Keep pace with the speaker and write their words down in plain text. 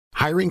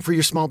Hiring for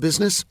your small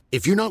business?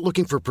 If you're not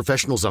looking for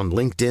professionals on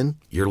LinkedIn,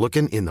 you're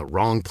looking in the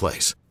wrong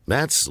place.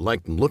 That's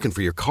like looking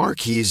for your car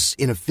keys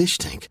in a fish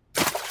tank.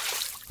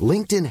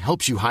 LinkedIn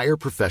helps you hire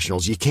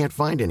professionals you can't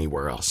find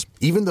anywhere else,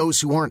 even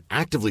those who aren't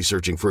actively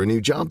searching for a new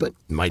job but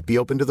might be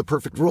open to the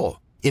perfect role.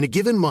 In a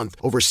given month,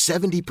 over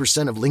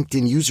 70% of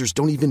LinkedIn users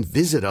don't even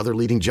visit other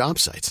leading job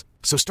sites.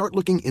 So start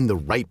looking in the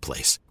right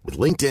place. With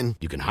LinkedIn,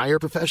 you can hire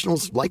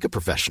professionals like a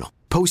professional.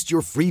 Post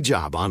your free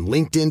job on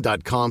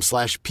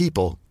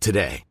linkedin.com/people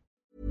today.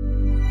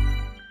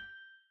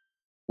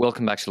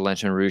 Welcome back to the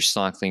Lanterne Rouge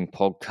Cycling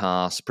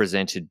Podcast,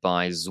 presented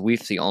by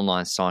Zwift, the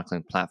online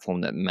cycling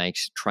platform that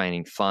makes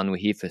training fun. We're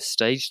here for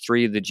stage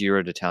 3 of the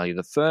Giro d'Italia,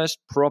 the first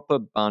proper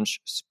bunch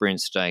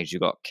sprint stage.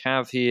 You've got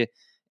Cav here,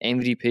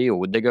 MVP, or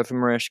would they go for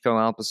Maresco,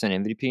 Alpecin,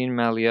 MVP in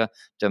Maglia,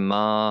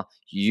 Demar,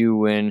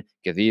 Ewan,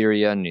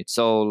 Gaviria,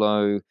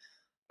 Nizzolo,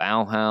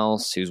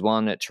 Bauhaus, who's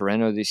won at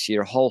Tirreno this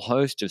year, a whole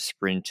host of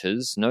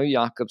sprinters, no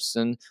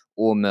Jakobsen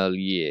or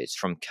Merlier. It's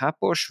from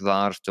Kapos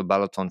Var to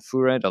Balaton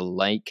Fured, a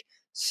lake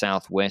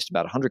southwest,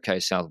 about 100k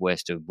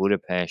southwest of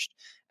Budapest.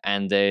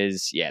 And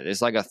there's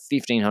like a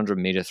 1,500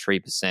 meter,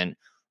 3%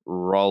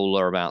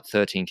 roller about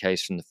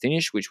 13k's from the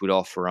finish, which would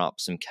offer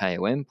up some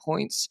KOM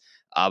points.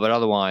 But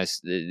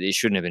otherwise, there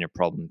shouldn't have been a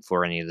problem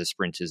for any of the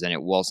sprinters, and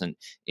it wasn't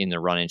in the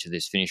run into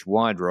this finish.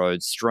 Wide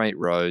roads, straight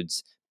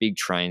roads, big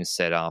trains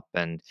set up,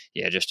 and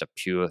just a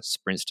pure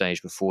sprint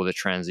stage before the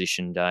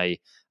transition day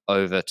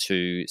over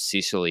to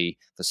Sicily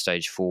for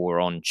stage 4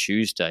 on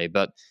Tuesday.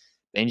 But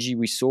Benji,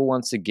 we saw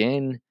once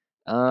again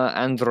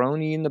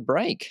Androni in the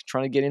break,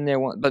 trying to get in there,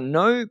 but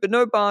no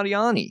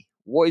Bardiani.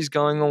 What is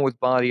going on with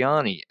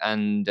Bardiani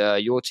and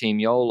your team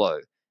YOLO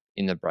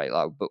in the break?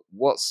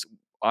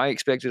 I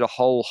expected a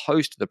whole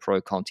host of the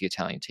Pro Conti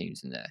Italian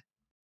teams in there.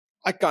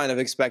 I kind of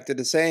expected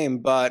the same,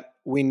 but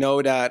we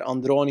know that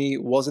Androni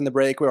was in the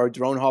breakaway, or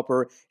drone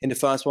hopper in the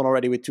first one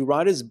already with 2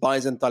 riders,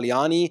 Baez and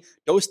Tagliani.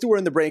 Those 2 were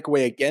in the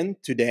breakaway again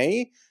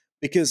today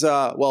because,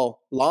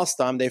 last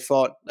time they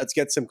thought, let's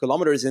get some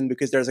kilometers in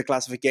because there's a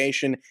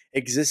classification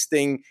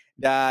existing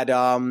that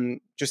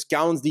just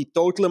counts the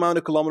total amount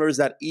of kilometers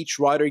that each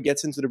rider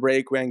gets into the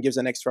breakaway and gives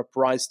an extra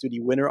prize to the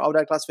winner of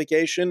that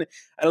classification.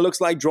 And it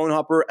looks like drone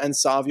hopper and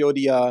Savio,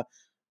 the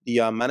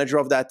manager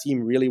of that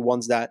team, really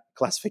wants that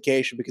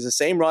classification because the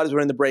same riders were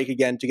in the break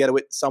again together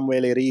with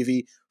Samuele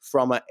Rivi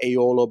from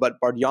Aiolo,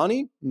 but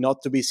Bardiani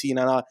not to be seen.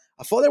 And I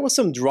thought there was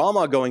some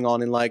drama going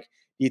on in the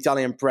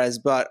Italian press,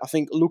 but I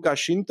think Luca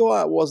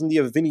Scinto wasn't the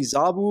Vini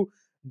Zabu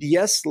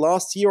DS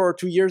last year or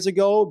 2 years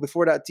ago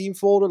before that team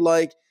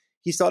folded.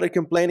 He started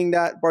complaining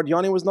that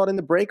Bardiani was not in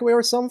the breakaway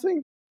or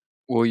something.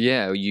 Well,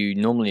 yeah, you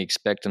normally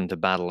expect them to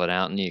battle it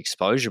out in the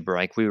exposure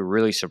break. We were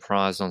really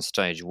surprised on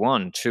stage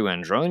 1, 2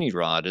 Androni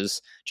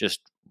riders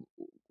just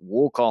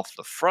walk off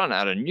the front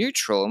out of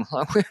neutral. I'm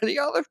like, where are the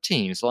other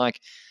teams?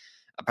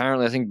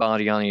 Apparently, I think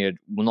Bardiani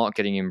will not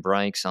getting in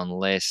breaks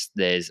unless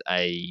there's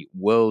a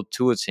World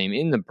Tour team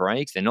in the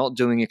break. They're not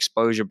doing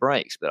exposure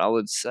breaks. But I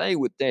would say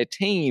with their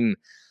team,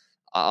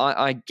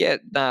 I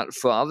get that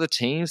for other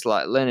teams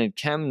like Leonard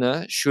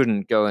Kemner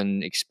shouldn't go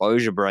in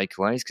exposure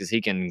breakaways because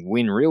he can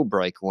win real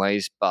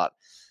breakaways, but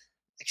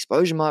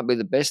exposure might be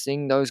the best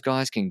thing those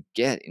guys can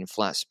get in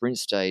flat sprint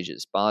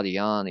stages.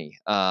 Bardiani,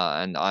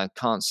 and I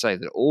can't say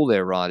that all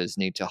their riders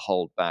need to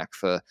hold back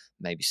for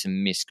maybe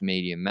some missed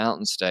medium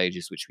mountain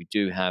stages, which we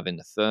do have in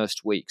the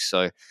first week.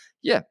 So,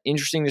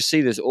 interesting to see.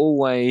 There's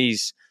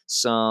always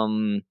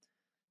some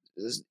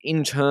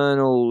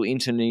inter-Nissan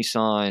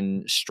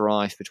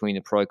strife between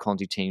the Pro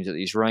Conti teams at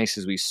these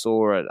races. We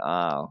saw it,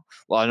 I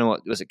don't know,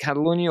 was it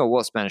Catalonia or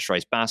what Spanish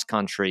race? Basque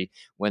Country,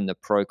 when the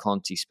Pro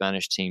Conti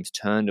Spanish teams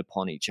turned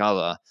upon each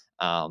other.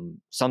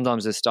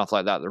 Sometimes there's stuff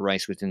like that, the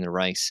race within the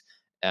race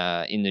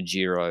in the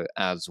Giro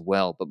as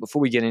well. But before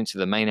we get into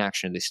the main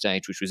action of this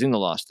stage, which was in the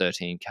last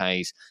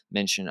 13Ks,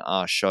 mention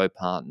our show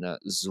partner,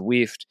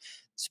 Zwift.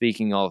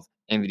 Speaking of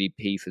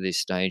MVP for this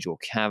stage, or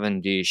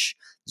Cavendish,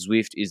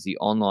 Zwift is the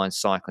online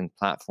cycling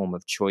platform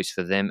of choice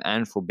for them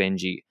and for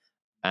Benji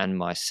and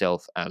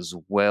myself as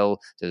well.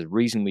 There's a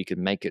reason we could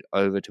make it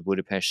over to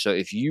Budapest. So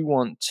if you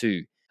want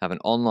to have an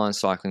online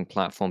cycling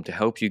platform to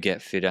help you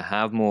get fitter,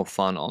 have more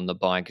fun on the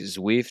bike,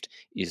 Zwift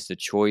is the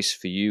choice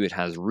for you. It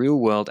has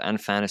real-world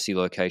and fantasy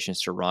locations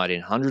to ride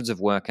in, hundreds of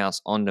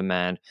workouts on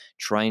demand,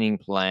 training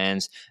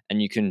plans,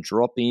 and you can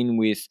drop in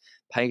with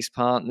pace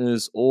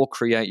partners or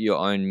create your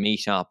own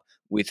meetup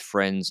with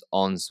friends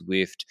on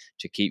Zwift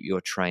to keep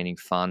your training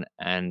fun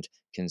and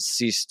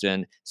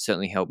consistent.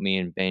 Certainly helped me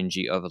and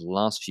Benji over the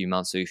last few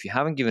months. So if you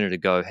haven't given it a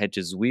go, head to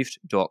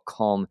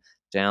Zwift.com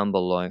down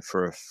below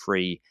for a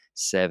free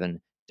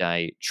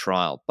 7-day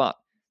trial. But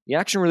the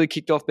action really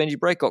kicked off. Benji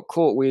Break got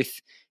caught with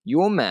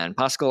your man,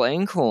 Pascal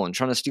Encorn,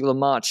 trying to steal a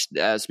march.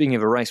 Speaking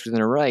of a race within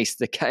a race,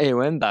 the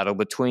KOM battle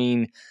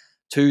between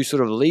 2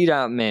 sort of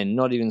lead-out men,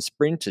 not even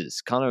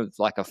sprinters. Kind of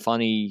like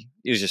it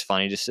was just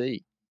funny to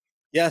see.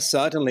 Yes,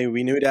 certainly.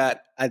 We knew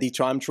that at the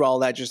time trial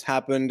that just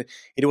happened.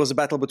 It was a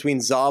battle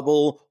between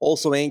Zabel,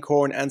 also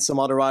Ainkhorn, and some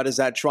other riders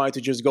that tried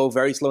to just go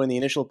very slow in the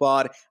initial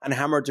part and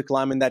hammered to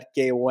climb in that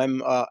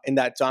KOM in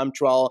that time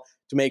trial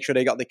to make sure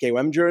they got the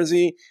KOM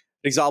jersey.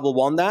 Zabel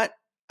won that,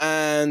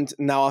 and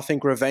now I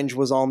think revenge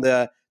was on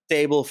the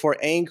table for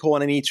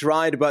Ainkhorn, and he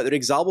tried, but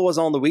Rick Zabel was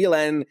on the wheel,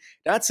 and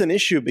that's an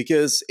issue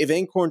because if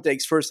Ainkhorn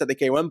takes first at the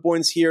KOM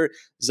points here,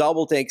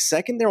 Zabel takes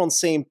second. They're on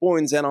same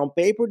points, and on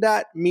paper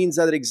that means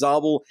that Rick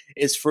Zabel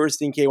is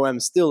first in KOM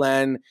still,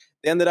 and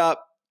they ended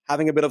up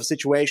having a bit of a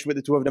situation with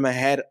the two of them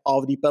ahead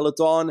of the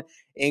peloton.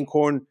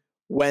 Ainkhorn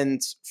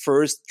went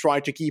first,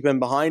 tried to keep him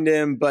behind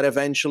him, but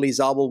eventually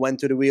Zabel went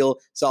to the wheel.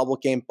 Zabel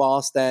came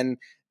past, and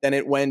then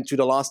it went to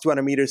the last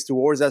 200 meters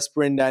towards that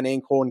sprint, and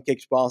Ainkhorn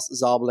kicked past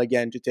Zabel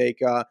again to take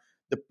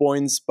the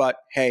points. But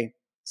hey,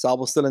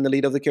 Zabel still in the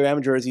lead of the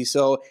KOM jersey,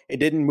 so it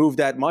didn't move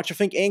that much. I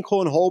think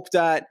Ainkhorn hoped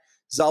that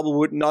Zabel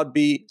would not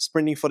be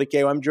sprinting for the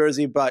KOM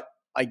jersey, but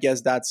I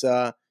guess that's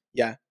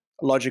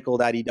logical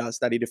that he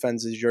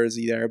defends his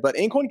jersey there. But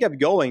Ainkhorn kept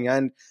going,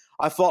 and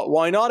I thought,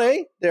 why not,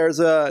 eh? There's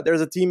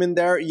a team in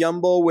there,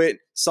 Jumbo, with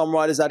some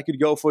riders that could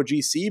go for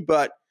GC,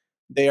 but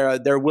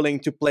they're willing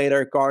to play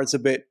their cards a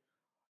bit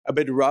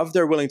rough.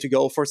 They're willing to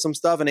go for some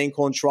stuff, and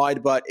Ainkhorn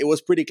tried, but it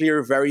was pretty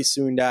clear very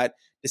soon that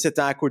this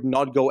attack would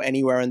not go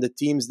anywhere, and the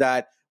teams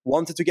that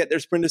wanted to get their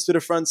sprinters to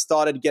the front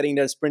started getting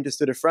their sprinters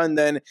to the front.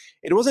 Then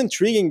it was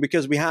intriguing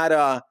because we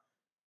had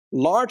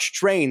large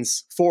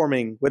trains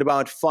forming with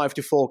about 5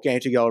 to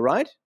 4K to go,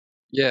 right?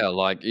 Yeah,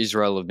 like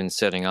Israel have been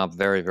setting up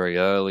very, very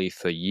early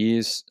for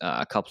years,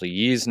 a couple of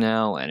years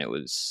now, and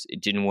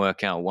it didn't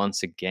work out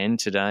once again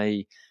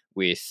today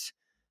with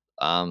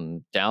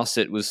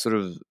Dowsett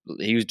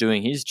he was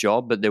doing his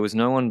job, but there was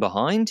no one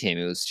behind him.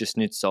 It was just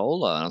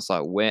Nitzola, and I was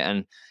like, where?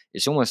 And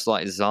it's almost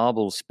like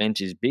Zabel spent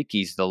his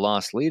bickies, the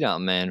last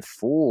lead-up man,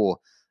 for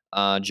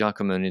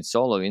Giacomo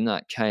Nizzolo in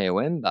that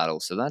KOM battle.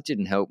 So that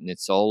didn't help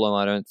Nizzolo,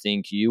 I don't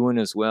think. Ewan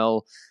as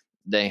well.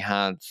 They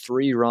had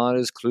 3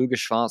 riders, Kluge,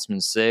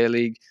 Schwarzman,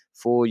 Selig,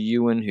 for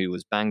Ewan, who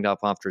was banged up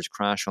after his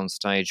crash on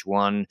stage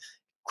 1.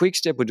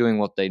 Quickstep were doing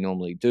what they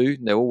normally do.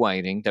 They were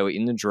waiting. They were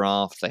in the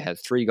draft. They had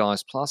 3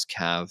 guys plus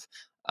Cav,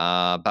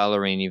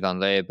 Ballerini, Van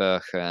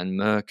Leeuwenberg, and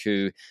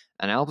Merku.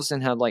 And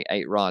Alpecin had like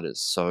 8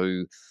 riders.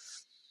 So,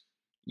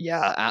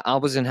 yeah,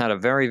 Alpecin had a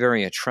very,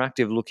 very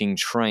attractive-looking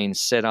train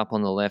set up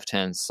on the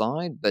left-hand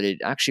side, but it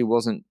actually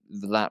wasn't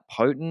that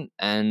potent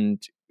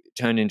and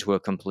turned into a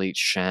complete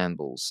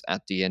shambles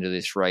at the end of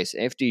this race.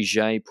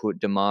 FDJ put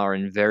Demar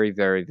in very,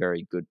 very,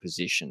 very good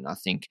position. I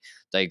think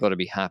they got to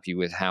be happy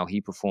with how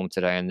he performed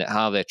today and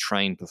how their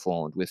train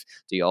performed with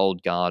the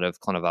old guard of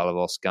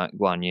Konovalovos,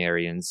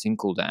 Guarnieri, and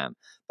Zinkeldam.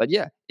 But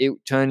yeah, it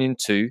turned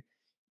into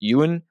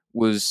Ewan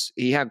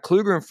he had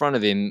Kluger in front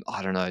of him,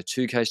 I don't know,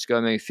 2Ks to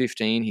go, maybe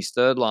 15. He's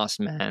third last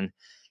man,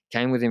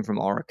 came with him from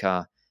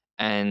Orica,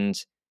 and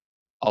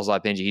I was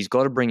like, Benji, he's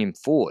got to bring him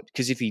forward,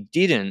 because if he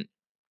didn't,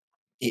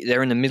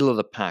 they're in the middle of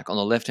the pack on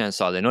the left-hand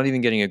side. They're not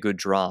even getting a good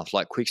draft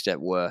like Quickstep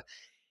were.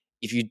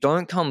 If you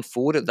don't come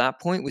forward at that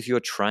point with your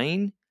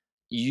train,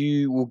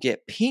 you will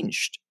get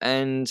pinched.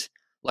 And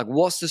like,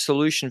 what's the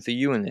solution for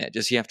you in there?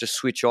 Does he have to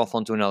switch off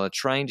onto another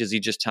train? Does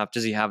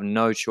he have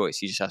no choice?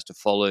 He just has to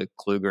follow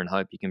Kluger and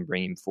hope he can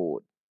bring him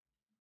forward.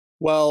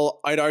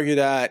 Well, I'd argue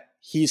that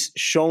he's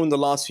shown the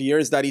last few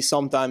years that he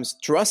sometimes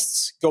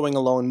trusts going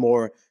alone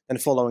more than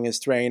following his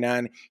train.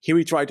 And here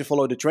he tried to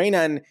follow the train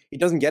and it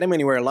doesn't get him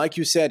anywhere. Like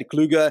you said,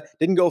 Kluge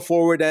didn't go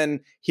forward and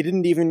he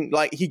didn't even,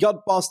 he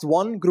got past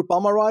one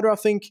Groupama rider, I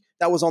think,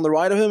 that was on the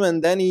right of him.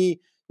 And then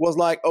he was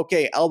like,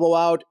 okay, elbow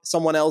out,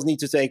 someone else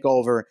needs to take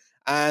over.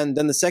 And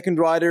then the second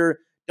rider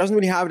doesn't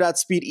really have that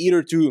speed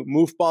either to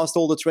move past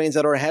all the trains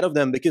that are ahead of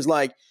them because,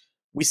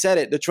 we said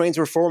it, the trains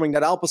were forming.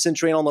 That Alpecin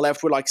train on the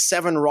left with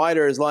 7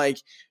 riders.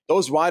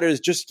 Those riders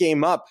just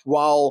came up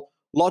while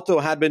Lotto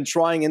had been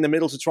trying in the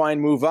middle to try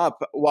and move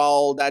up,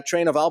 while that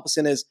train of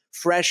Alpecin is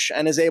fresh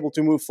and is able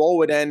to move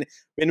forward. And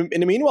in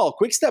the meanwhile,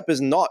 Quickstep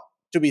is not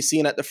to be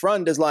seen at the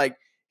front, is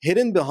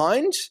hidden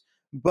behind.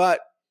 But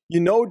you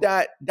know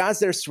that's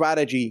their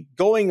strategy.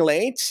 Going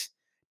late,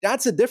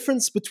 that's a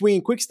difference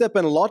between Quickstep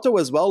and Lotto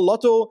as well.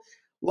 Lotto,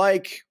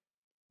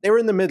 they were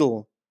in the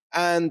middle.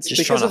 And just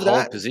because trying of to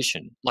hold that,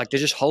 position, they're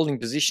just holding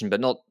position,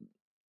 but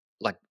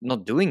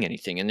not doing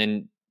anything. And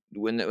then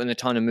when they're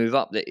trying to move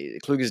up,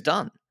 Kluger's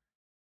done.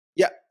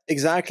 Yeah,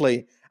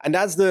 exactly. And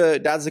that's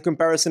the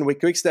comparison with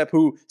Quickstep,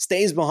 who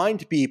stays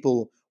behind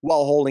people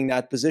while holding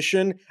that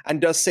position and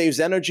thus saves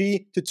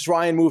energy to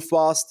try and move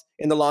fast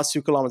in the last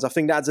 2 kilometers. I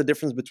think that's the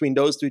difference between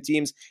those 2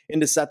 teams in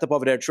the setup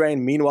of their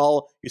train.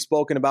 Meanwhile, you've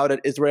spoken about it,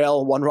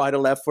 Israel, 1 rider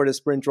left for the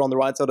sprinter on the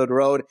right side of the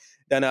road.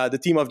 Then the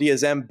team of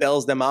DSM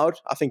bails them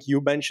out. I think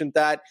you mentioned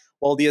that.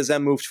 While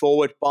DSM moved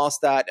forward past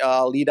that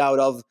lead out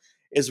of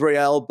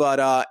Israel.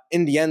 But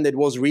in the end, it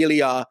was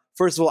really,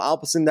 first of all,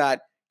 Alpecin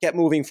that kept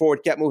moving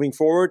forward.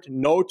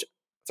 Note,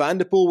 Van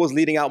der Poel was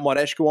leading out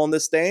Maresco on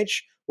this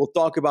stage. We'll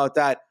talk about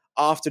that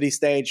after the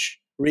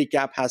stage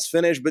recap has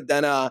finished. But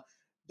then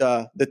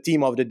the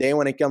team of the day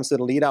when it comes to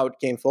the lead out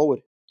came forward.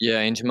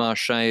 Yeah,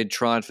 Intermarché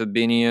tried for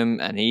Biniam,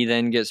 and he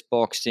then gets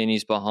boxed in.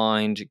 He's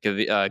behind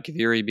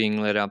Gaviri being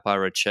led up by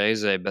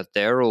Rachese, but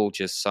they're all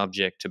just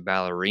subject to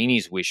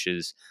Ballerini's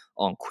wishes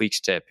on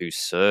Quickstep, who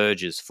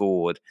surges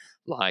forward.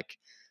 Like,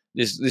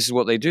 this is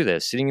what they do.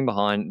 They're sitting in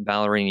behind.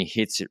 Ballerini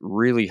hits it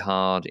really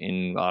hard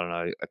in, I don't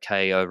know,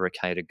 over a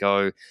K to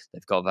go.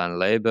 They've got Van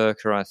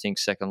Leeuwenberger, I think,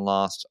 second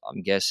last,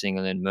 I'm guessing,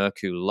 and then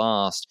Mercu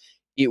last.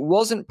 It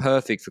wasn't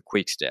perfect for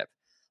Quickstep.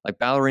 Like,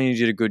 Ballerini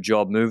did a good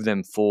job, moved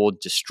them forward,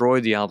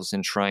 destroyed the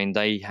Alpecin train.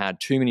 They had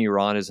too many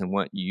riders and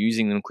weren't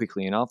using them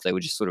quickly enough. They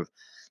were just they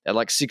had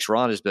like 6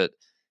 riders, but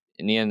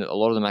in the end, a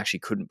lot of them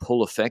actually couldn't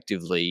pull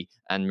effectively,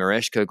 and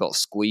Mareshko got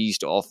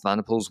squeezed off Van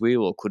der Poel's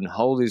wheel or couldn't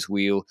hold his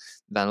wheel.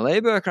 Van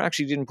Leeuwenberger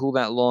actually didn't pull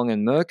that long,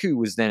 and Mercu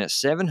was then at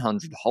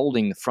 700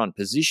 holding the front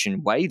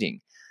position,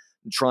 waiting,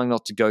 trying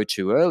not to go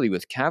too early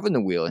with Cav in the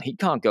wheel, and he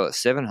can't go at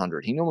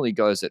 700. He normally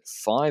goes at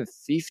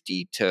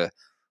 550 to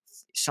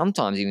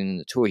sometimes even in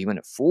the Tour, he went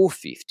at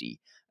 450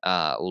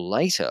 or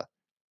later.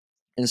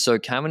 And so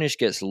Cavendish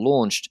gets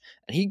launched,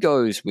 and he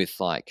goes with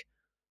like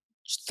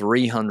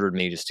 300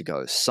 meters to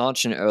go.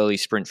 Such an early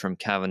sprint from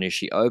Cavendish.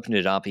 He opened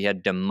it up. He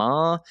had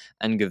Demar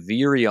and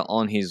Gaviria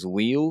on his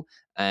wheel,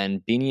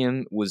 and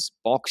Biniam was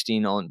boxed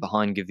in on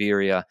behind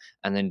Gaviria,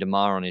 and then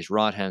Demar on his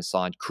right-hand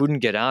side. Couldn't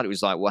get out. It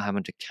was like what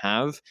happened to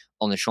Cav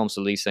on the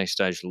Champs-Élysées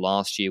stage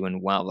last year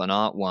when Wout van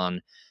Aert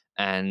won,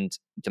 and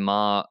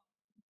Demar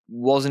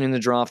wasn't in the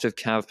draft of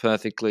Cav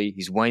perfectly.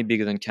 He's way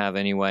bigger than Cav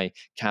anyway.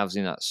 Cav's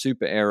in that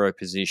super aero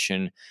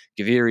position.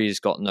 Gaviria's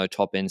got no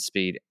top end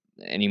speed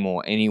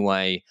anymore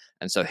anyway.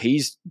 And so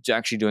he's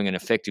actually doing an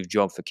effective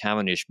job for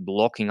Cavendish,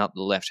 blocking up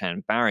the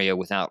left-hand barrier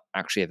without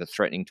actually ever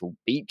threatening to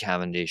beat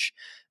Cavendish.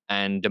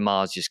 And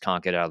Demars just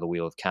can't get out of the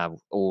wheel of Cav,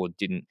 or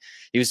didn't.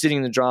 He was sitting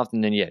in the draft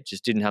and then,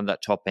 just didn't have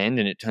that top end,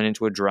 and it turned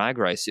into a drag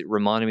race. It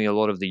reminded me a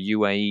lot of the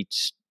UAE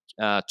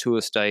Tour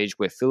stage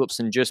where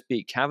Philipsen just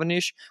beat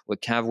Cavendish, where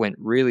Cav went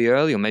really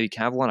early, or maybe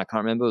Cav won, I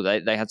can't remember.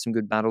 They had some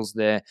good battles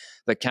there,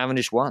 but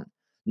Cavendish won.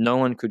 No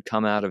one could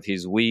come out of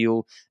his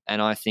wheel,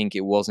 and I think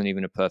it wasn't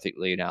even a perfect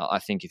lead out. I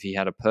think if he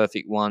had a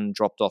perfect one,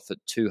 dropped off at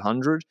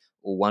 200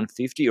 or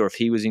 150, or if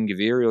he was in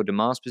Gaviria or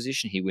Demar's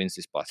position, he wins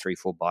this by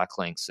 3-4 bike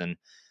lengths. And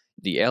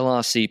the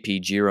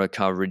LRCP Giro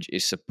coverage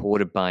is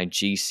supported by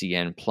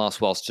GCN+.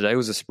 Whilst today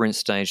was a sprint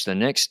stage, the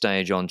next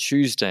stage on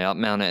Tuesday up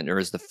Mount Etna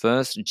is the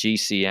first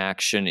GC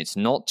action. It's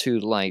not too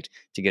late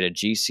to get a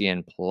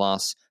GCN+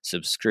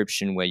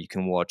 subscription where you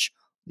can watch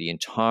the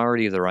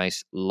entirety of the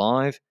race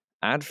live,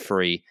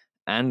 ad-free,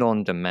 and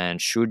on demand.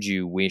 Should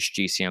you wish,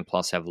 GCN+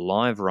 have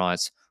live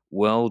rights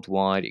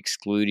worldwide,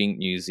 excluding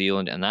New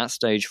Zealand. And that's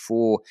stage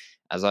 4,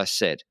 as I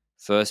said,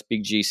 first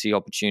big GC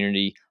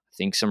opportunity. I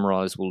think some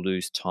riders will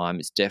lose time.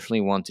 It's definitely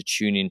one to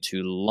tune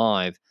into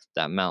live,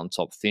 that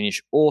mountaintop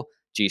finish, or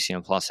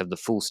GCN Plus have the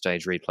full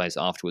stage replays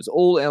afterwards.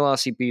 All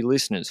LRCP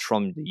listeners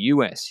from the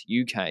US,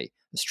 UK,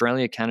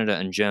 Australia, Canada,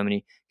 and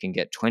Germany can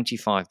get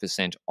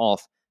 25%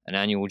 off an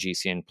annual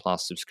GCN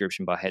Plus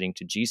subscription by heading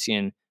to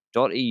gcn.eu/LRCP,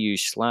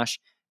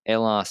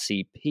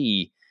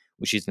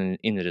 which is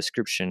in the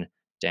description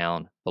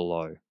down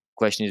below.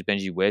 Question is,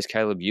 Benji, where's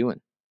Caleb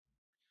Ewan?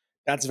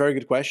 That's a very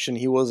good question.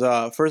 He was,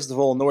 first of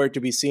all, nowhere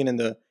to be seen in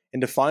the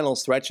final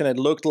stretch, and it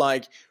looked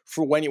like,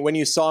 for when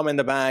you saw him in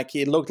the back,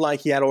 it looked like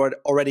he had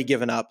already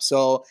given up.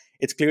 So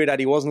it's clear that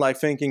he wasn't like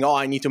thinking,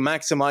 I need to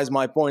maximize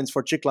my points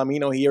for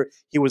Ciclamino here.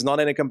 He was not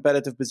in a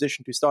competitive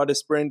position to start a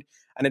sprint,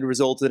 and it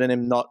resulted in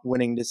him not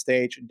winning the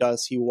stage.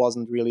 Thus, he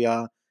wasn't really,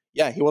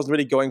 he wasn't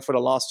really going for the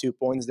last 2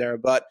 points there.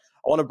 But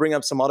I want to bring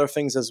up some other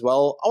things as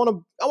well. I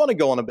want to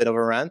go on a bit of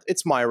a rant.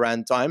 It's my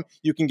rant time.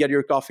 You can get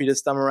your coffee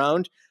this time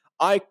around.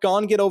 I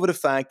can't get over the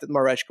fact that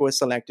Mareshko is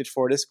selected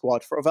for this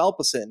squad of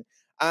Alpecin.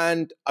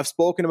 And I've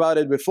spoken about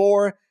it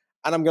before,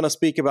 and I'm going to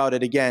speak about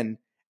it again.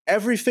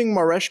 Everything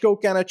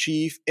Mareshko can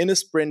achieve in a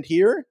sprint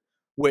here,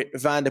 with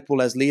Van der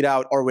Poel as lead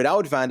out or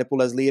without Van der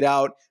Poel as lead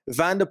out,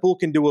 Van der Poel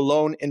can do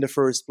alone in the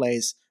first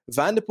place.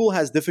 Van der Poel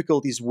has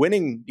difficulties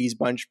winning these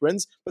bunch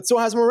sprints, but so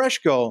has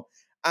Mareshko.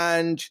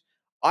 And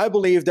I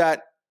believe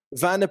that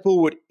Van der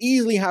Poel would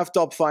easily have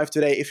top 5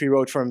 today if he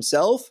rode for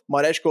himself.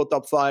 Mareshko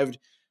top 5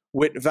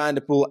 with Van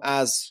der Poel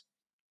as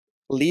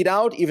lead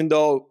out, even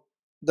though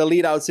the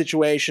lead out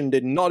situation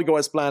did not go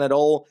as planned at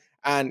all,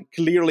 and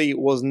clearly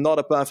was not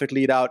a perfect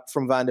lead out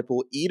from Van der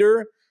Poel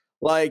either.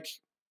 Like,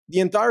 the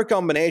entire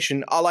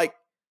combination are like,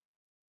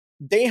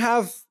 they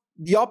have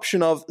the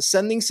option of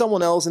sending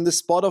someone else in the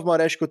spot of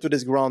Mareshko to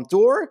this Grand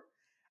Tour,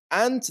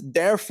 and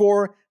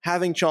therefore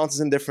having chances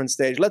in different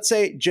stages. Let's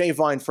say Jay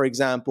Vine, for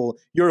example,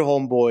 your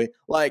homeboy.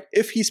 Like,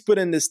 if he's put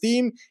in this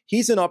team,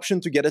 he's an option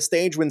to get a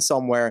stage win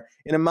somewhere,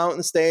 in a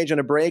mountain stage and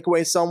a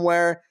breakaway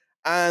somewhere.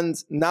 And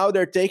now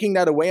they're taking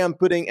that away and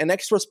putting an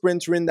extra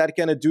sprinter in that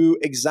can do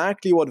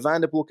exactly what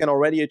Van der Poel can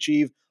already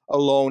achieve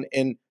alone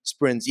in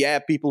sprints. Yeah,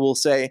 people will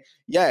say,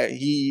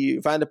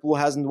 Van der Poel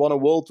hasn't won a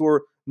World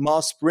Tour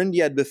mass sprint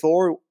yet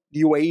before.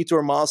 The UAE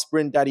Tour mass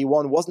sprint that he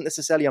won wasn't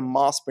necessarily a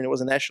mass sprint. It was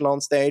an echelon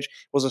stage.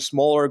 It was a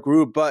smaller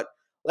group. But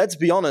let's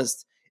be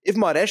honest, if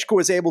Mareshko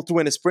is able to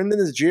win a sprint in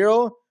this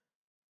Giro,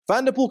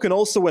 Van der Poel can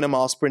also win a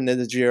mile sprint in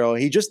the Giro.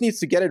 He just needs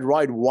to get it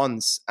right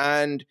once,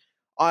 and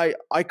I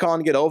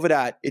can't get over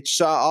that. It's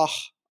I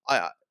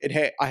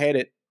hate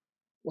it.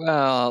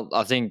 Well,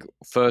 I think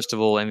first of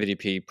all,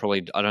 MVDP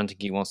probably. I don't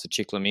think he wants the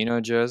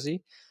Ciclamino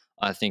jersey.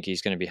 I think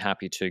he's going to be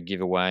happy to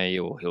give away,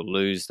 or he'll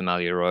lose the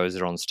Maglia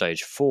Rosa on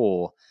stage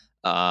 4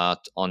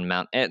 on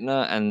Mount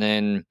Etna, and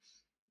then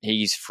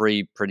he's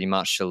free pretty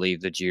much to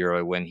leave the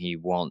Giro when he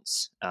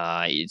wants.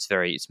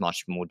 It's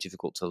much more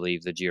difficult to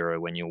leave the Giro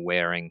when you're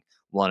wearing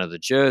one of the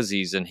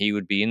jerseys, and he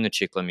would be in the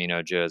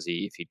Ciclamino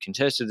jersey if he'd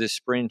contested this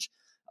sprint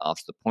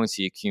after the points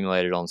he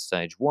accumulated on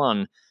stage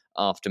 1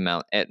 after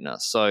Mount Etna.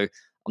 So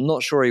I'm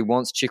not sure he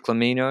wants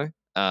Ciclamino.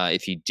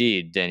 If he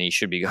did, then he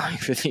should be going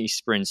for these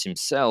sprints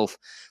himself.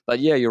 But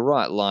yeah, you're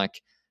right.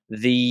 Like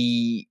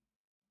he's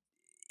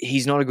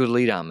not a good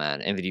lead-out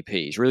man, MVDP.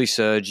 He's really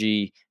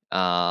surgy.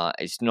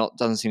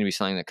 Doesn't seem to be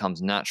something that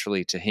comes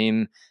naturally to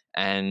him.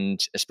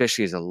 And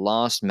especially as a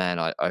last man,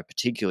 I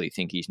particularly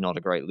think he's not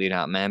a great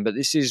lead-out man. But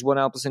this is what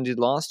Alpecin did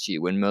last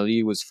year when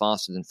Merlier was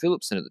faster than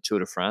Philipsen at the Tour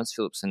de France.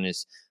 Philipsen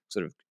is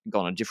sort of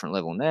gone a different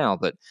level now,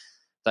 but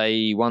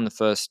they won the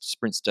first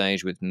sprint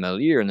stage with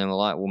Merlier, and then were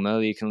like, well,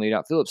 Merlier can lead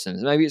out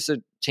Philipsen. Maybe it's a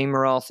team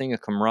morale thing, a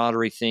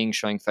camaraderie thing,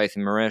 showing faith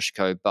in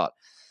Mareshko, but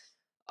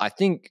I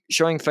think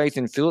showing faith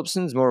in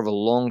Philipsen is more of a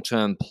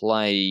long-term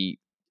play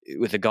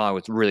with a guy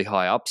with really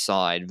high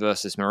upside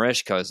versus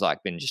Mareshko has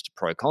been just a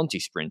pro Conti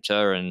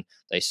sprinter, and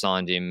they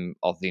signed him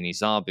off Vini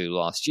Zabu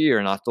last year,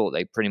 and I thought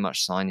they pretty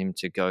much signed him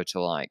to go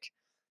to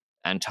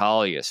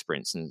Antalya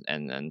sprints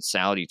and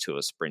Saudi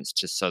Tour sprints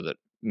just so that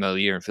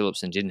Merlier and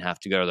Philipsen didn't have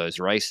to go to those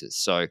races.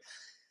 So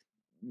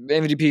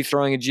MVDP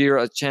throwing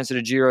a chance at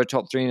a Giro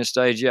top 3 in a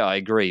stage, yeah, I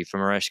agree. For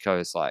Mareshko,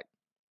 it's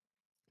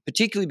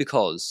particularly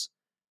because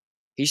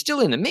he's still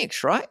in the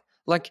mix, right?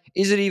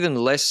 Is it even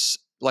less,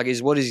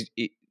 is what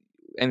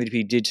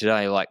MVDP did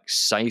today,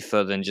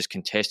 safer than just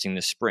contesting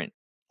the sprint?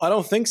 I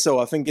don't think so.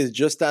 I think it's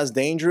just as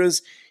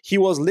dangerous. He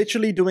was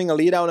literally doing a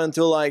lead out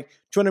until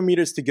 200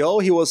 meters to go.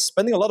 He was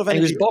spending a lot of energy.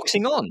 And he was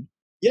boxing on.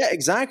 Yeah,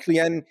 exactly.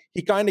 And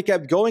he kind of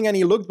kept going and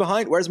he looked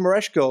behind. Where's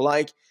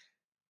Mareshko?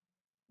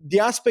 The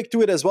aspect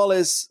to it as well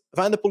is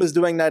Van der Poel is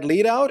doing that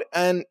lead out.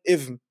 And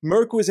if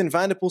Mirko is in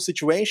Van der Poel's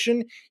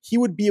situation, he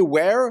would be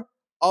aware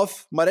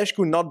of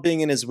Mareshko not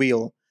being in his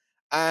wheel.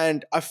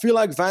 And I feel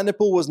like Van der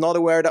Poel was not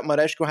aware that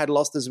Mareshko had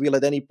lost his wheel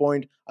at any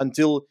point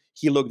until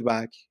he looked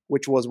back,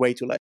 which was way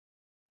too late.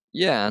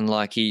 Yeah, and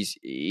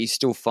he's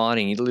still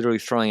fighting. He's literally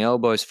throwing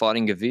elbows,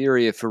 fighting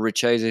Gaviria for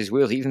Richese's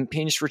wheel. He even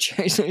pinched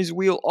Richese's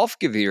wheel off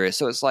Gaviria.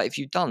 So it's if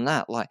you've done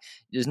that,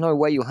 there's no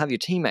way you'll have your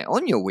teammate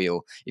on your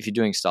wheel if you're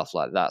doing stuff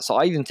like that. So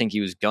I even think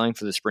he was going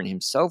for the sprint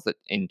himself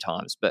in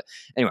times. But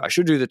anyway, I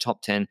should do the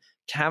top 10.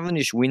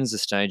 Cavendish wins the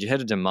stage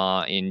ahead of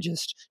Demar in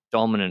just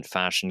dominant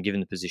fashion,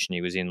 given the position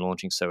he was in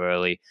launching so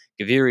early.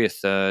 Gaviria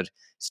third,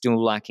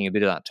 still lacking a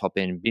bit of that top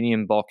end.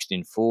 Biniam boxed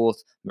in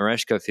fourth,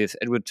 Mareshko fifth,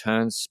 Edward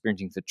Turns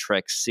sprinting for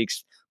Trek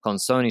sixth,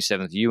 Consoni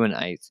seventh, Ewan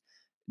eighth,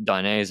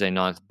 Dainese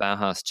ninth,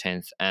 Bauhaus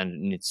 10th,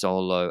 and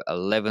Nizzolo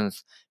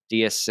 11th.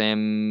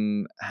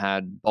 DSM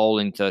had Bol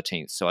in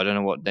 13th, so I don't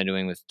know what they're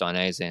doing with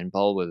Dainese and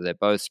Bol, whether they're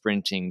both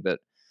sprinting,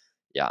 but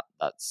yeah,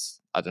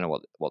 I don't know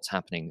what's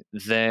happening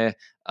there.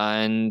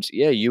 And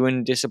yeah,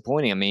 Ewan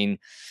disappointing. I mean,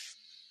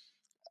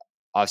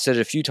 I've said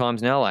it a few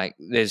times now,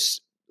 there's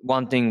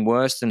one thing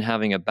worse than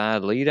having a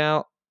bad lead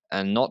out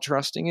and not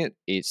trusting it.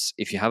 It's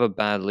if you have a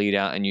bad lead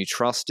out and you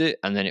trust it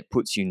and then it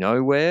puts you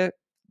nowhere,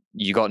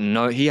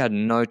 he had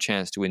no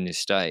chance to win this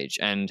stage.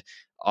 And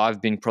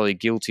I've been probably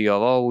guilty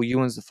of,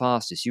 Ewan's the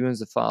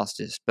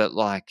fastest. But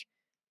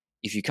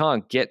if you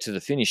can't get to the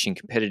finish in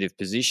competitive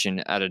position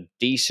at a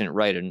decent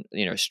rate and,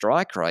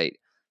 strike rate,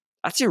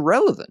 that's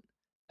irrelevant.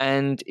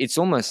 And it's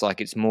almost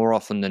it's more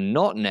often than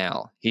not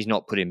now he's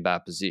not put in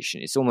bad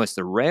position. It's almost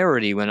the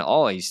rarity when,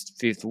 he's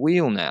fifth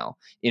wheel now.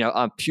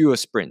 A pure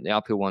sprint. The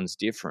uphill one's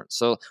different.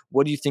 So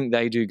what do you think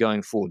they do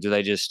going forward? Do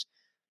they just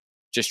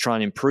try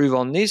and improve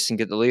on this and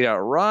get the lead out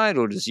right?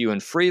 Or does Ewan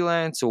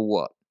freelance or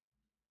what?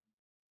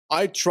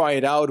 I try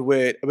it out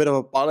with a bit of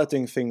a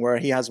piloting thing where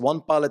he has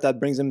one pilot that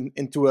brings him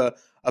into a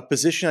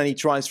position and he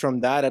tries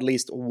from that at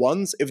least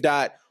once. If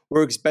that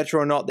works better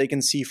or not, they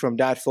can see from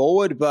that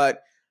forward.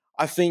 But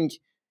I think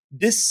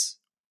this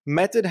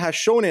method has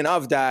shown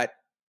enough that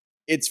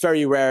it's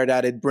very rare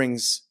that it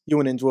brings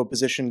Ewan into a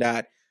position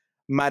that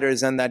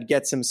matters and that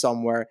gets him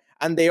somewhere.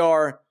 And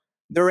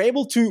they're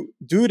able to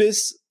do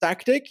this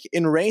tactic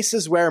in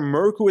races where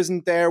Mirko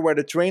isn't there, where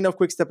the terrain of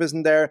Quickstep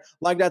isn't there,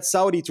 like that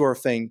Saudi Tour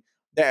thing.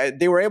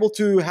 They were able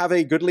to have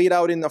a good lead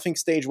out in, I think,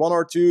 stage 1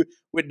 or 2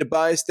 with the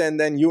Beist, and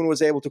then Ewan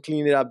was able to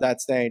clean it up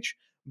that stage.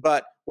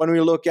 But when we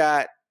look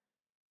at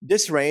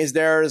this race,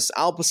 there's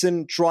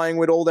Alpecin trying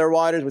with all their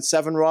riders, with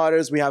 7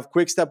 riders. We have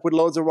Quickstep with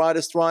loads of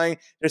riders trying.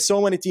 There's so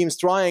many teams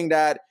trying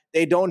that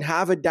they don't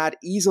have it that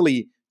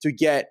easily to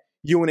get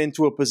Ewan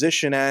into a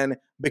position. And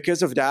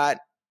because of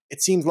that,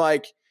 it seems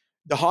like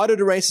the harder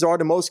the races are,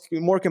 the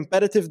more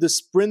competitive the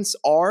sprints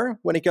are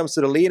when it comes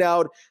to the lead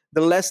out,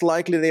 the less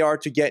likely they are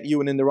to get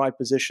Ewan in the right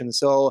position.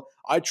 So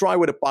I try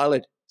with a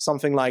pilot.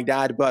 something like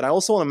that. But I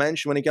also want to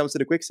mention when it comes to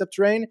the quick-step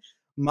terrain,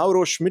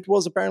 Mauro Schmidt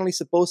was apparently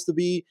supposed to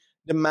be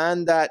the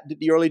man that did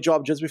the early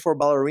job just before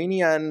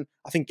Ballerini, and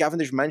I think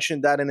Cavendish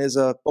mentioned that in his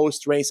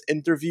post-race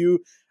interview,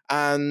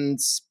 and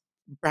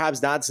perhaps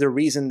that's the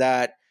reason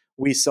that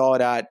we saw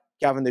that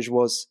Cavendish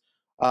was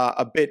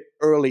a bit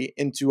early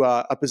into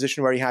a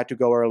position where he had to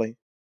go early.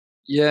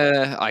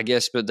 Yeah, I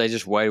guess, but they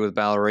just waited with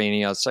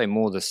Ballerini. I'd say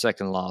more the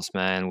second last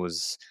man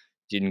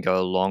didn't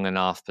go long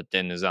enough, but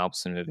then there's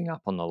Alpson moving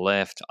up on the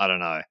left. I don't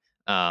know.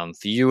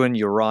 For Ewan,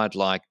 you're right,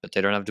 but they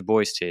don't have Du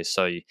Bois here,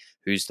 so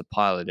who's the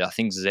pilot? I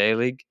think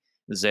Zelig.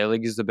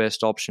 Zelig is the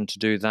best option to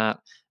do that.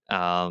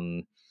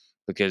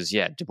 Because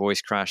Du Bois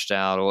crashed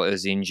out or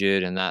is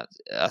injured, and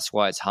that's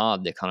why it's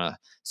hard. They're kind of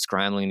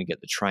scrambling to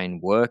get the train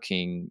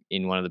working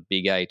in one of the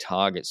big A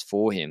targets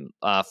for him.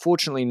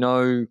 Fortunately,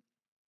 no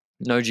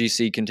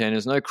GC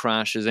contenders, no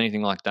crashes,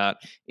 anything like that.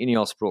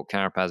 Ineos brought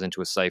Carapaz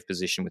into a safe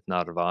position with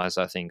Narvaez.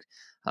 I think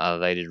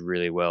they did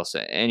really well.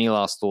 So any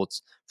last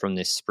thoughts from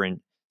this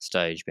sprint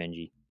stage,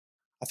 Benji?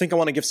 I think I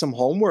want to give some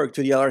homework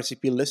to the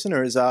LRCP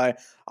listeners. I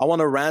want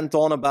to rant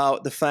on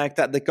about the fact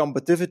that the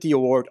competitivity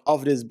award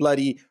of this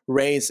bloody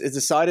race is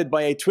decided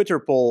by a Twitter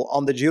poll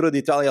on the Giro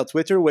d'Italia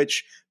Twitter,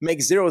 which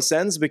makes zero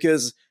sense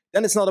because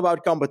then it's not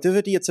about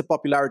competitivity, it's a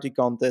popularity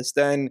contest.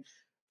 And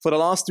for the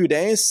last 2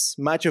 days,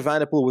 Mathieu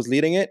Van der Poel was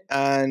leading it,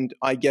 and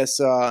I guess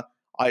I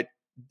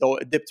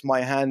dipped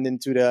my hand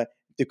into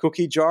the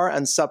cookie jar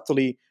and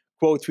subtly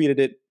quote tweeted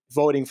it,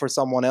 voting for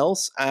someone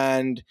else,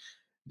 and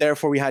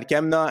therefore we had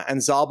Kemna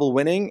and Zabel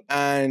winning.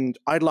 And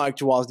I'd like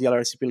to ask the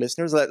LRCP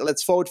listeners,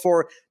 let's vote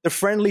for the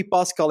friendly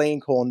Pascal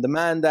Eenkhoorn, the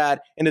man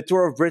that in the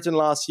Tour of Britain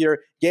last year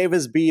gave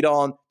his beat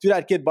on to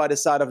that kid by the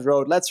side of the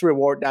road. Let's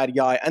reward that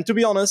guy. And to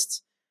be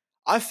honest,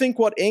 I think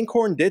what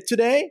Eenkhoorn did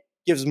today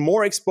gives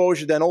more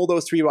exposure than all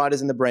those 3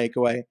 riders in the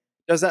breakaway.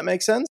 Does that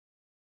make sense?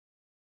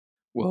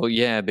 Well,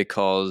 yeah,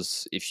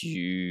 because if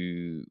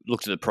you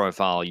looked at the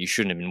profile, you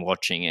shouldn't have been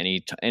watching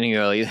any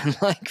earlier than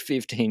like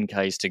 15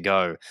 Ks to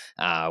go,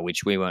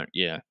 which we weren't,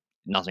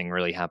 nothing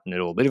really happened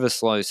at all. Bit of a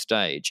slow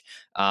stage.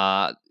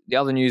 The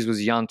other news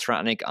was Jan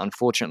Tratnik,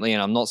 unfortunately,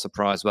 and I'm not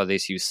surprised by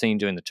this. He was seen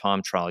doing the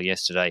time trial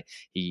yesterday.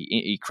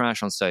 He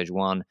crashed on stage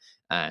 1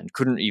 and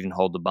couldn't even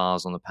hold the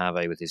bars on the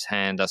pavé with his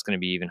hand. That's going to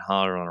be even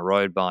harder on a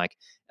road bike.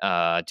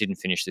 Didn't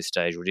finish this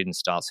stage or didn't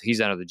start, so he's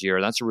out of the Giro.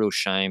 That's a real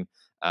shame.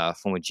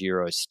 Former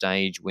Giro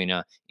stage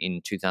winner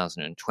in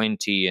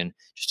 2020 and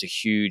just a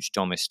huge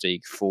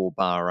domestique for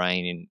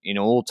Bahrain in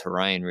all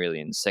terrain, really,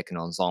 and second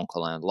on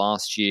Zoncolan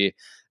last year.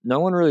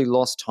 No one really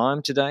lost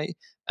time today.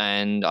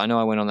 And I know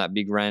I went on that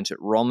big rant at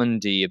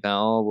Romandy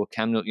about,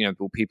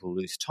 will people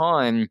lose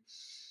time?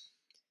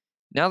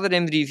 Now that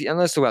MVD, and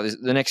let's talk about this,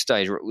 the next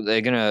stage,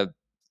 they're going to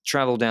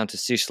travel down to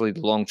Sicily,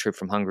 the long trip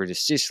from Hungary to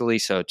Sicily.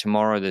 So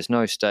tomorrow there's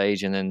no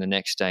stage, and then the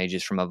next stage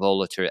is from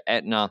Avola to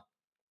Etna.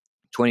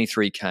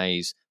 23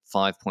 Ks,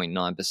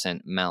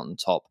 5.9%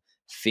 mountaintop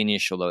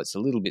finish, although it's a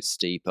little bit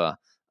steeper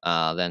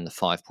than the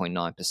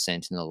 5.9%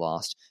 in the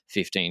last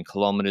 15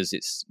 kilometers.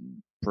 It's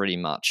pretty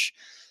much,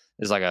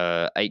 there's like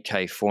a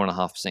 8K,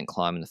 4.5%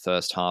 climb in the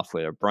first half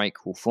where a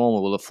break will form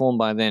or will have formed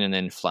by then and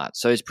then flat.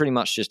 So it's pretty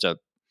much just a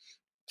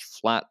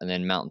flat and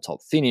then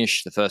mountaintop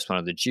finish, the first one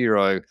of the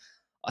Giro.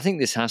 I think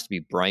this has to be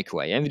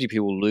breakaway. MVDP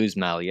will lose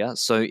Malia,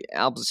 so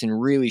Alpecin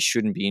really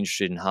shouldn't be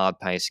interested in hard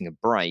pacing a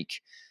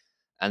break.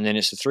 And then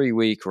it's a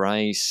 3-week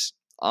race.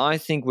 I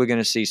think we're going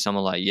to see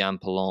someone like Jan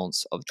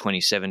Palance of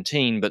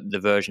 2017, but the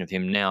version of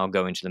him now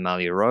go into the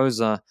Maglia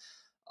Rosa.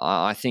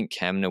 I think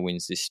Kemna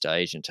wins this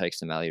stage and takes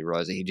the Maglia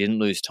Rosa. He didn't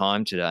lose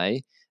time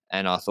today,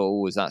 and I thought,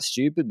 was that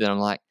stupid? But I'm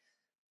like,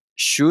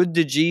 should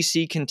the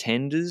GC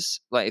contenders,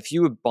 like if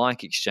you were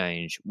Bike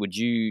Exchange, would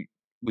you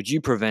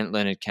prevent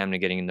Leonard Kemna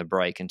getting in the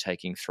break and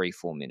taking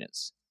 3-4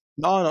 minutes?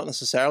 No, not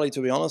necessarily,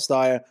 to be honest.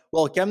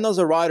 Kemna's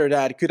a rider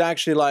that could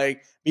actually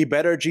be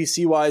better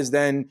GC-wise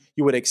than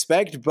you would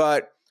expect,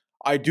 but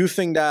I do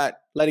think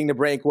that letting the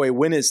breakaway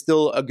win is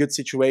still a good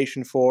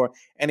situation for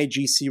any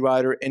GC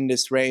rider in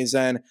this race.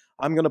 And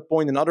I'm going to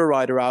point another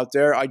rider out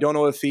there. I don't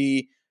know if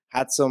he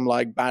had some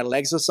bad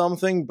legs or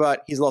something,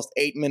 but he's lost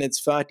 8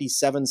 minutes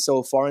 37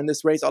 so far in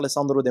this race,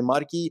 Alessandro De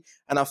Marchi,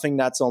 and I think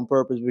that's on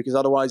purpose because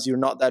otherwise you're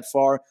not that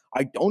far.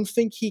 I don't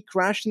think he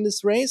crashed in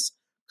this race.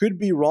 Could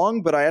be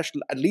wrong, but I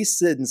actually at least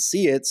didn't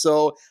see it.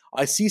 So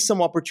I see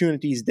some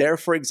opportunities there.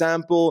 For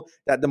example,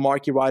 that the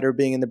Marquis rider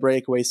being in the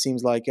breakaway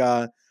seems like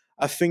a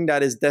thing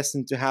that is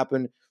destined to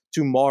happen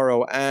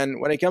tomorrow. And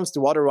when it comes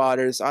to other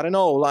riders, I don't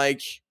know,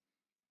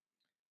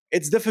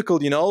 it's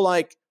difficult,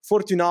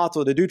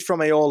 Fortunato, the dude from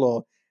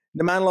Aiolo,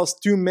 the man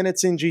lost 2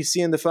 minutes in GC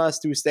in the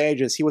first 2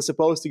 stages. He was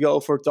supposed to go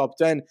for top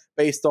 10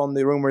 based on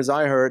the rumors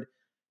I heard.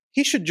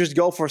 He should just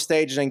go for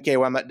stages and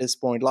KOM at this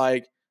point.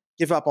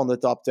 Give up on the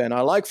top 10.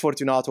 I like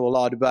Fortunato a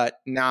lot, but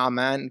nah,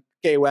 man.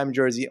 KOM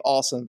jersey,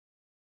 awesome.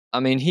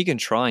 I mean, he can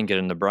try and get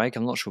in the break.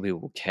 I'm not sure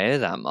people will care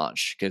that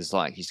much because,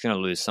 he's going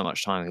to lose so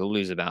much time. He'll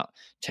lose about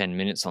 10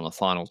 minutes on the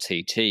final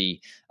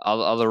TT.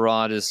 Other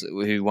riders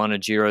who won a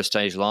Giro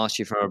stage last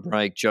year for a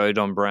break, Joe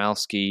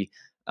Dombrowski,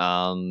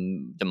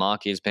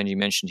 Demarchi, as Benji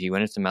mentioned, he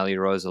went into Malia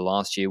Rosa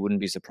last year.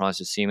 Wouldn't be surprised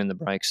to see him in the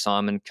break.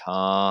 Simon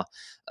Carr,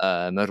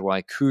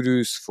 Merwai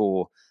Kudus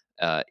for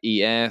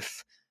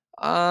EF.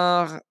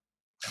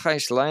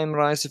 Gijs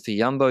Leemreizer for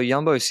Jumbo.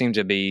 Jumbo seem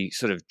to be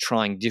sort of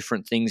trying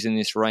different things in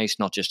this race,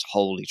 not just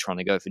wholly trying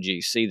to go for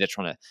GC. They're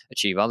trying to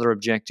achieve other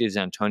objectives.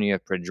 Antonio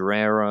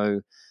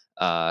Pedrero,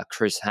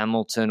 Chris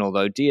Hamilton,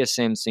 although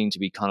DSM seem to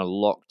be kind of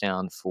locked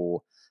down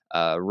for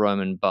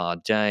Roman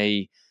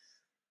Bardet.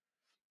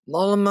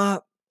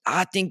 Mollema,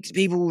 I think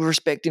people will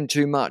respect him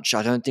too much.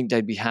 I don't think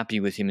they'd be happy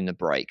with him in the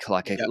break,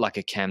 like a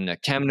Kamna.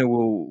 Kamna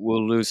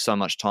will lose so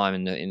much time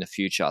in the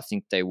future. I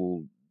think they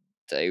will.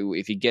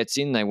 If he gets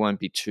in, they won't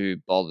be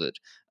too bothered.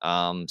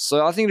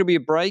 So I think it'll be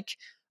a break.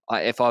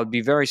 I would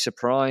be very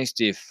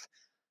surprised if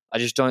I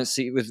just don't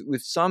see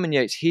with Simon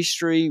Yates'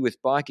 history,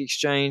 with Bike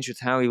Exchange, with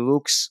how he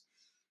looks.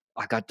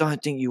 Like, I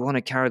don't think you want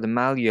to carry the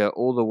Malia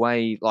all the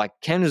way. Like,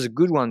 Kamna's a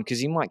good one because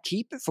he might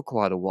keep it for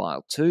quite a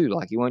while too.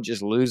 Like, he won't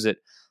just lose it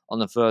on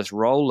the first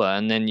roller,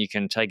 and then you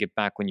can take it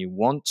back when you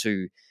want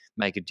to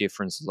make a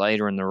difference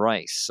later in the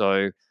race.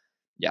 So,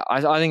 yeah,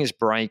 I think it's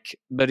break.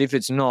 But if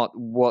it's not,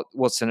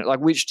 what's in it? Like,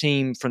 which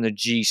team from the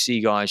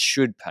GC guys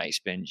should pace,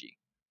 Benji?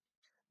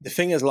 The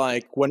thing is,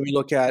 like, when we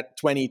look at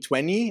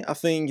 2020, I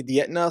think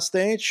the Etna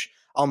stage,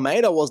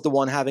 Almeida was the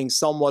one having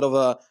somewhat of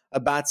a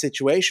bad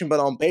situation. But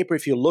on paper,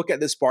 if you look at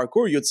this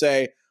parkour, you'd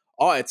say,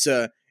 oh, it's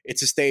a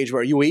stage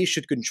where UAE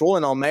should control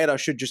and Almeida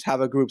should just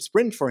have a group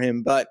sprint for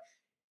him. But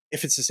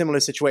if it's a similar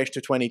situation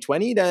to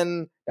 2020,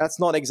 then that's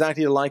not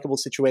exactly a likable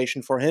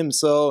situation for him.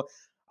 So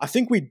I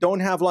think we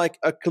don't have like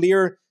a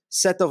clear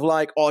set of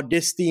like, oh,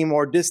 this team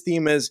or this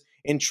team is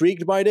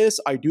intrigued by this.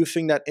 I do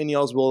think that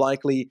Ineos will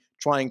likely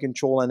try and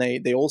control, and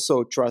they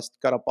also trust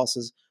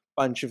Carapaz's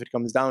punch if it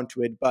comes down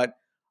to it. But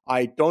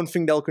I don't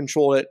think they'll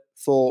control it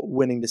for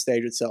winning the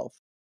stage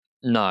itself.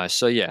 No,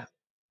 so yeah,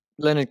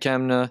 Leonard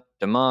Kamna,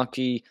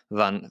 Demarchi,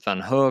 Van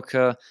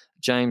Hoeke,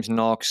 James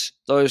Knox,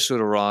 those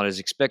sort of riders,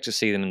 expect to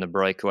see them in the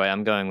breakaway.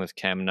 I'm going with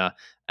Kamna,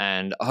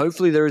 and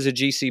hopefully there is a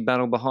GC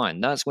battle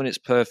behind. That's when it's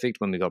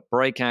perfect, when we got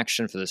break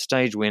action for the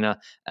stage winner,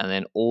 and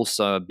then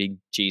also a big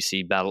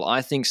GC battle.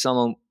 I think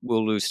someone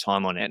will lose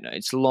time on Etna.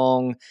 It's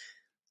long.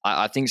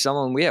 I think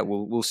someone,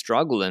 will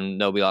struggle, and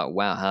they'll be like,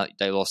 wow, how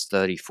they lost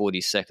 30,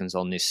 40 seconds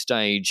on this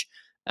stage.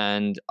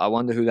 And I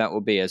wonder who that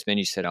will be. As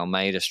Benji said,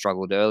 Almeida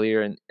struggled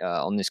earlier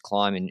on this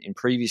climb in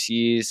previous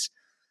years.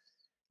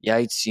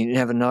 Yates, you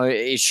never know.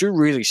 It should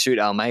really suit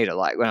Almeida,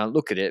 like when I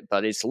look at it,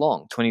 but it's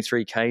long,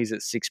 23 Ks at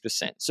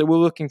 6%. So we're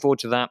looking forward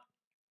to that.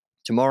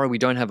 Tomorrow we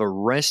don't have a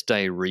rest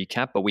day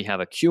recap, but we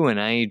have a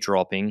Q&A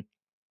dropping,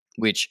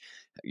 which,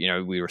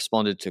 we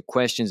responded to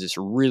questions. It's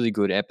a really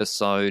good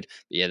episode.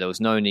 But yeah, there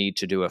was no need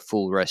to do a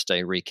full rest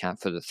day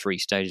recap for the 3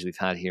 stages we've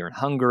had here in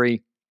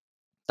Hungary.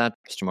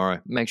 That's tomorrow.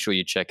 Make sure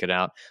you check it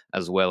out,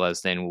 as well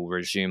as then we'll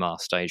resume our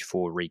Stage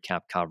 4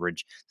 recap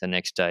coverage the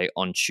next day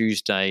on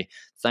Tuesday.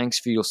 Thanks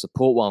for your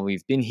support while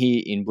we've been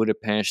here in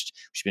Budapest,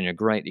 which has been a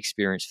great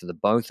experience for the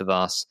both of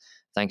us.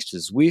 Thanks to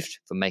Zwift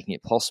for making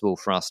it possible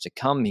for us to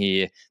come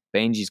here.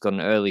 Benji's got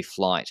an early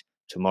flight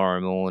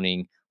tomorrow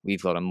morning.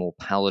 We've got a more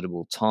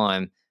palatable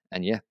time.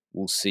 And yeah,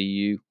 we'll see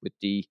you with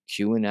the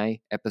Q&A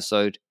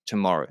episode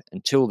tomorrow.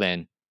 Until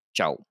then,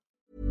 ciao.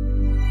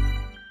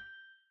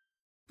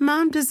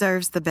 Mom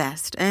deserves the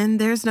best, and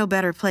there's no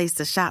better place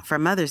to shop for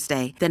Mother's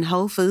Day than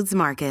Whole Foods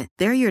Market.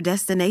 They're your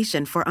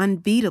destination for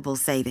unbeatable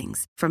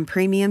savings, from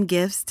premium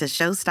gifts to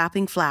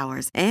show-stopping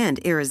flowers and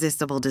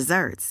irresistible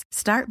desserts.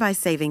 Start by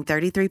saving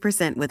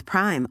 33% with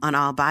Prime on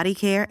all body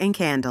care and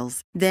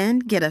candles. Then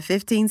get a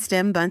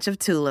 15-stem bunch of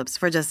tulips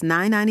for just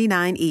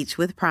 $9.99 each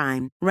with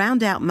Prime.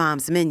 Round out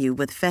Mom's menu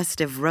with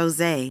festive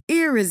rosé,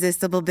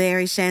 irresistible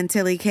berry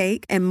chantilly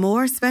cake, and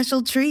more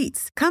special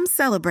treats. Come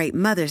celebrate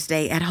Mother's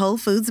Day at Whole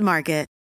Foods Market.